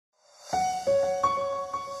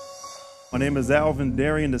My name is Alvin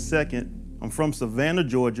Darian II. I'm from Savannah,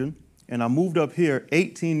 Georgia, and I moved up here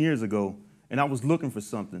 18 years ago, and I was looking for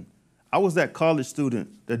something. I was that college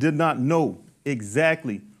student that did not know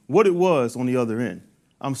exactly what it was on the other end.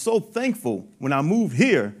 I'm so thankful when I moved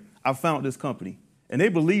here, I found this company, and they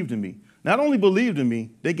believed in me. Not only believed in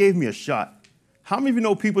me, they gave me a shot. How many of you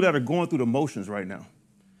know people that are going through the motions right now?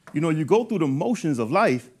 You know, you go through the motions of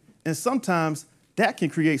life, and sometimes that can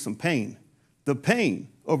create some pain. The pain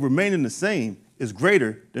of remaining the same is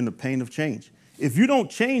greater than the pain of change. If you don't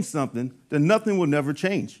change something, then nothing will never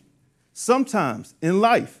change. Sometimes in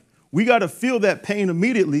life, we got to feel that pain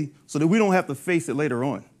immediately so that we don't have to face it later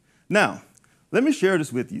on. Now, let me share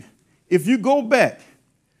this with you. If you go back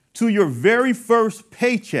to your very first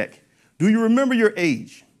paycheck, do you remember your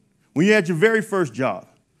age when you had your very first job?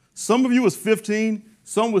 Some of you was 15,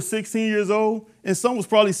 some was 16 years old, and some was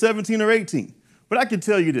probably 17 or 18. But I can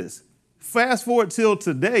tell you this, fast forward till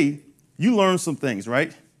today, you learned some things,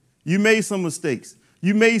 right? You made some mistakes.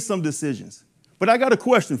 You made some decisions. But I got a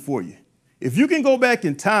question for you. If you can go back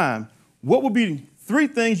in time, what would be 3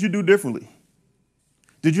 things you do differently?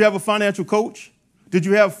 Did you have a financial coach? Did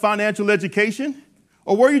you have financial education?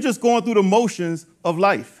 Or were you just going through the motions of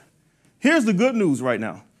life? Here's the good news right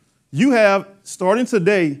now. You have, starting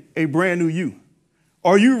today, a brand new you.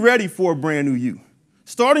 Are you ready for a brand new you?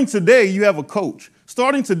 Starting today, you have a coach.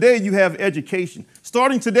 Starting today, you have education.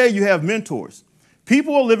 Starting today, you have mentors.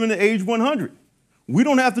 People are living to age 100. We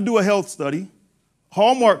don't have to do a health study.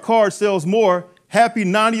 Hallmark card sells more happy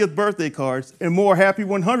 90th birthday cards and more happy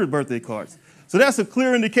 100th birthday cards. So that's a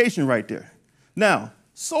clear indication right there. Now,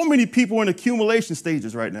 so many people are in accumulation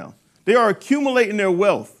stages right now. They are accumulating their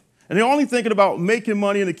wealth, and they're only thinking about making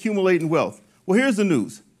money and accumulating wealth. Well, here's the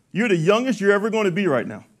news. You're the youngest you're ever going to be right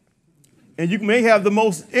now. And you may have the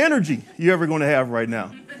most energy you're ever going to have right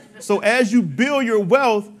now. So as you build your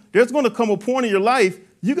wealth, there's going to come a point in your life,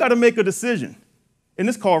 you got to make a decision. And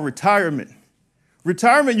it's called retirement.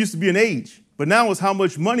 Retirement used to be an age, but now it's how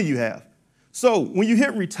much money you have. So when you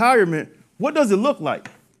hit retirement, what does it look like?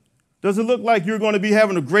 Does it look like you're going to be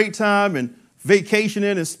having a great time and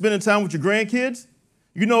vacationing and spending time with your grandkids?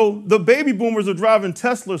 You know, the baby boomers are driving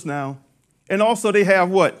Teslas now, and also they have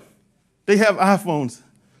what? They have iPhones.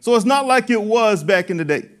 So it's not like it was back in the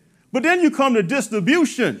day. But then you come to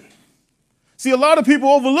distribution. See, a lot of people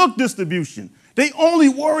overlook distribution. They only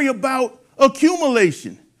worry about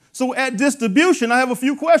accumulation. So at distribution, I have a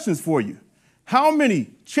few questions for you. How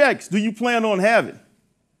many checks do you plan on having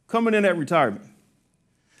coming in at retirement?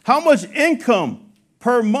 How much income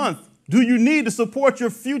per month do you need to support your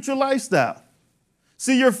future lifestyle?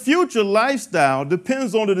 See, your future lifestyle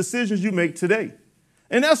depends on the decisions you make today.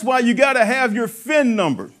 And that's why you got to have your FIN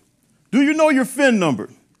number. Do you know your FIN number?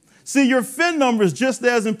 See, your FIN number is just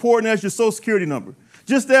as important as your Social Security number,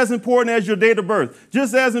 just as important as your date of birth,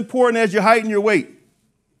 just as important as your height and your weight.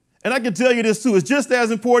 And I can tell you this too, it's just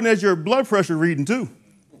as important as your blood pressure reading too.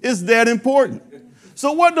 It's that important.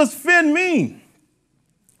 So what does FIN mean?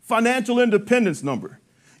 Financial independence number.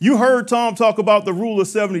 You heard Tom talk about the rule of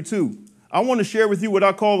 72. I want to share with you what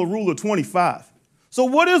I call the rule of 25. So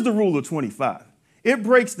what is the rule of 25? It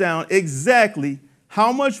breaks down exactly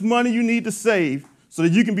how much money you need to save so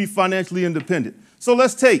that you can be financially independent. So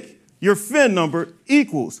let's take your FIN number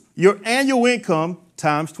equals your annual income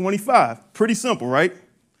times 25. Pretty simple, right?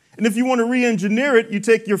 And if you want to re-engineer it, you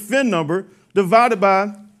take your FIN number divided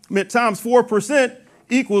by times 4%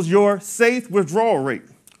 equals your safe withdrawal rate.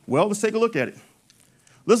 Well, let's take a look at it.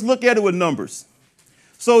 Let's look at it with numbers.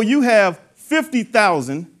 So you have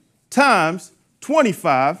 50,000 times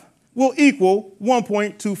 25 will equal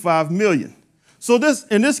 1.25 million. So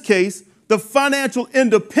in this case, the financial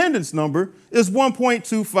independence number is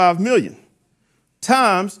 1.25 million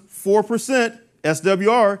times 4%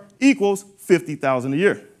 SWR equals 50,000 a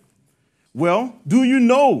year. Well, do you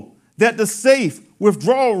know that the safe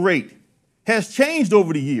withdrawal rate has changed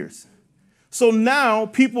over the years? So now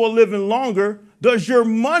people are living longer. Does your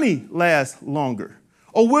money last longer?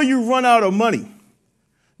 Or will you run out of money?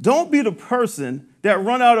 Don't be the person that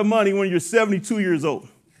run out of money when you're 72 years old.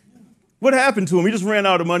 What happened to him? He just ran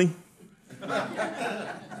out of money.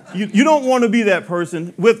 You don't want to be that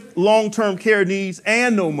person with long-term care needs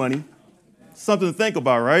and no money. Something to think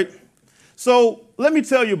about, right? So let me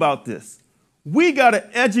tell you about this. We got to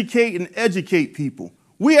educate people.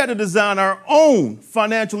 We had to design our own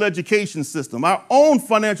financial education system, our own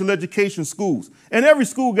financial education schools. And every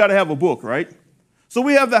school got to have a book, right? So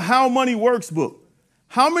we have the How Money Works book.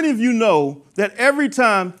 How many of you know that every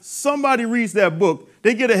time somebody reads that book,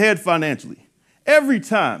 they get ahead financially? Every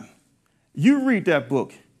time you read that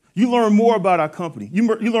book, you learn more about our company. You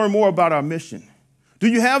learn more about our mission. Do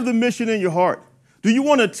you have the mission in your heart? Do you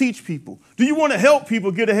want to teach people? Do you want to help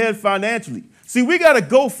people get ahead financially? See, we got to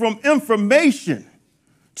go from information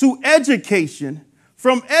to education,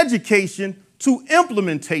 from education to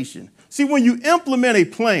implementation. See, when you implement a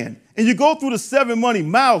plan and you go through the 7 money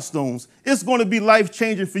milestones, it's going to be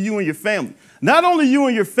life-changing for you and your family. Not only you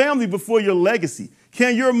and your family, but for your legacy.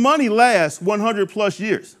 Can your money last 100 plus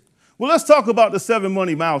years? Well, let's talk about the 7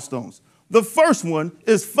 money milestones. The first one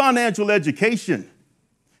is financial education.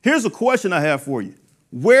 Here's a question I have for you.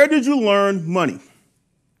 Where did you learn money?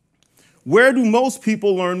 Where do most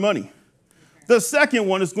people learn money? The second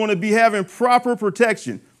one is going to be having proper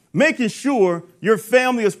protection, making sure your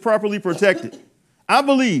family is properly protected. I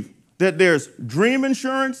believe that there's dream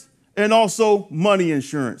insurance and also money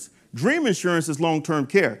insurance. Dream insurance is long-term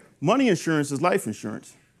care. Money insurance is life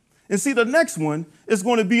insurance. And see, the next one is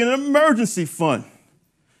going to be an emergency fund.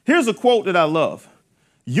 Here's a quote that I love.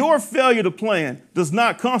 Your failure to plan does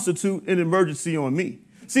not constitute an emergency on me.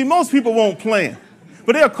 See, most people won't plan,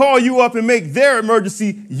 but they'll call you up and make their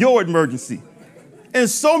emergency your emergency. And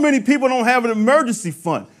so many people don't have an emergency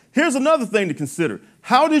fund. Here's another thing to consider.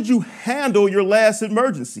 How did you handle your last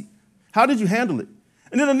emergency? How did you handle it?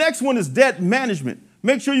 And then the next one is debt management.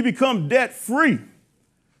 Make sure you become debt-free.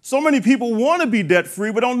 So many people want to be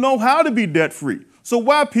debt-free, but don't know how to be debt-free. So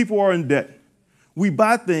why people are in debt? We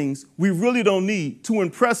buy things we really don't need to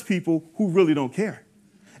impress people who really don't care.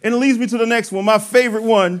 And it leads me to the next one. My favorite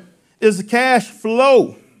one is cash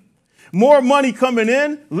flow. More money coming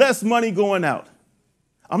in, less money going out.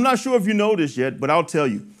 I'm not sure if you know this yet, but I'll tell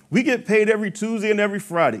you. We get paid every Tuesday and every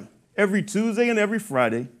Friday. Every Tuesday and every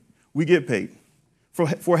Friday, we get paid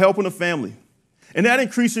for helping a family. And that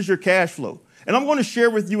increases your cash flow. And I'm going to share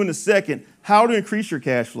with you in a second how to increase your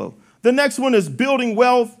cash flow. The next one is building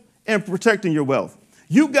wealth and protecting your wealth.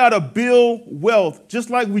 You got to build wealth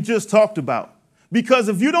just like we just talked about. Because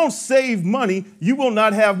if you don't save money, you will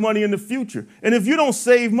not have money in the future. And if you don't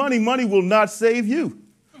save money, money will not save you.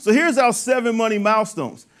 So here's our 7 money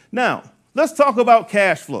milestones. Now, let's talk about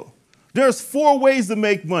cash flow. There's 4 ways to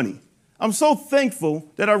make money. I'm so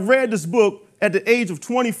thankful that I read this book at the age of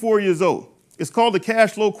 24 years old. It's called The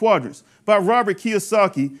Cash Flow Quadrants by Robert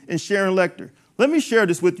Kiyosaki and Sharon Lechter. Let me share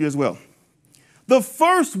this with you as well. The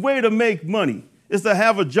first way to make money is to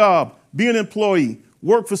have a job, be an employee,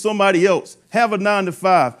 work for somebody else, have a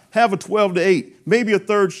 9-to-5, have a 12-to-8, maybe a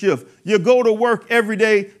third shift. You go to work every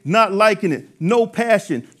day not liking it, no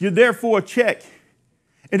passion. You're there for a check.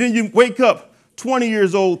 And then you wake up 20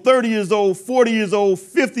 years old, 30 years old, 40 years old,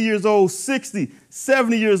 50 years old, 60,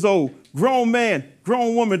 70 years old, grown man,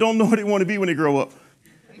 grown woman don't know what they want to be when they grow up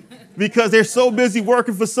because they're so busy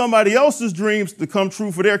working for somebody else's dreams to come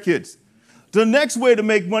true for their kids. The next way to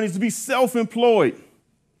make money is to be self-employed.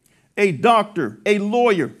 A doctor, a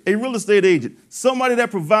lawyer, a real estate agent, somebody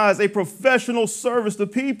that provides a professional service to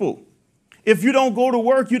people. If you don't go to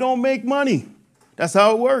work, you don't make money. That's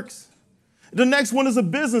how it works. The next one is a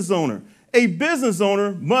business owner. A business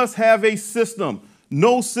owner must have a system.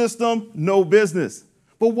 No system, no business.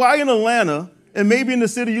 But why in Atlanta, and maybe in the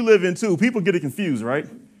city you live in too, people get it confused, right?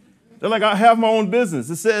 They're like, I have my own business.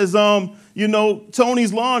 It says,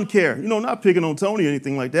 Tony's Lawn Care. Not picking on Tony or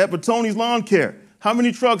anything like that, but Tony's Lawn Care. How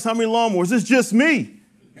many trucks, how many lawnmowers? It's just me.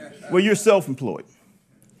 Well, you're self-employed.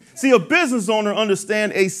 See, a business owner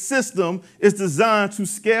understands a system is designed to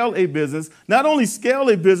scale a business, not only scale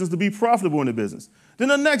a business to be profitable in the business. Then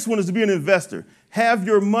the next one is to be an investor. Have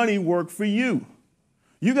your money work for you.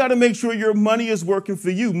 You got to make sure your money is working for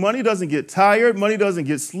you. Money doesn't get tired. Money doesn't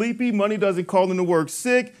get sleepy. Money doesn't call into work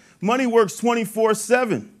sick. Money works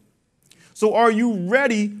 24/7. So are you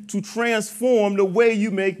ready to transform the way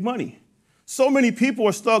you make money? So many people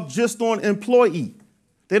are stuck just on employee.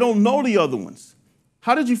 They don't know the other ones.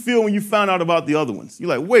 How did you feel when you found out about the other ones? You're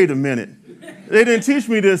like, wait a minute. They didn't teach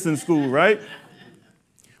me this in school, right?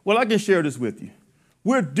 Well, I can share this with you.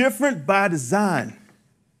 We're different by design.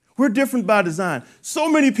 We're different by design.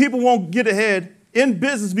 So many people won't get ahead in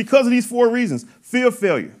business because of these 4 reasons. Fear of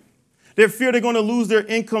failure. They fear they're going to lose their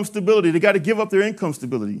income stability. They got to give up their income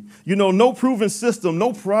stability. No proven system,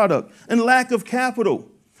 no product, and lack of capital.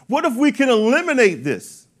 What if we can eliminate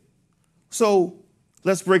this? So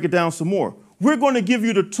let's break it down some more. We're going to give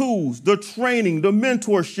you the tools, the training, the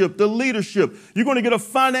mentorship, the leadership. You're going to get a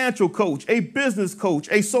financial coach, a business coach,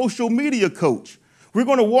 a social media coach. We're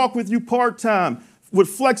going to walk with you part-time with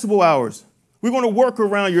flexible hours. We're going to work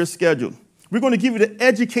around your schedule. We're going to give you the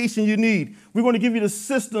education you need. We're going to give you the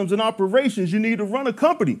systems and operations you need to run a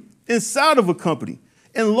company inside of a company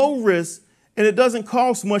and low risk, and it doesn't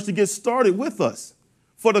cost much to get started with us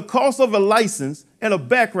for the cost of a license and a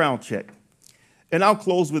background check. And I'll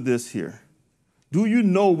close with this here. Do you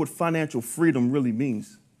know what financial freedom really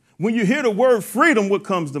means? When you hear the word freedom, what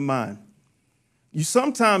comes to mind?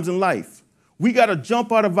 Sometimes in life, we got to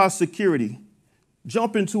jump out of our security,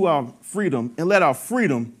 jump into our freedom, and let our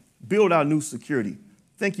freedom build our new security.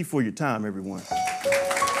 Thank you for your time, everyone.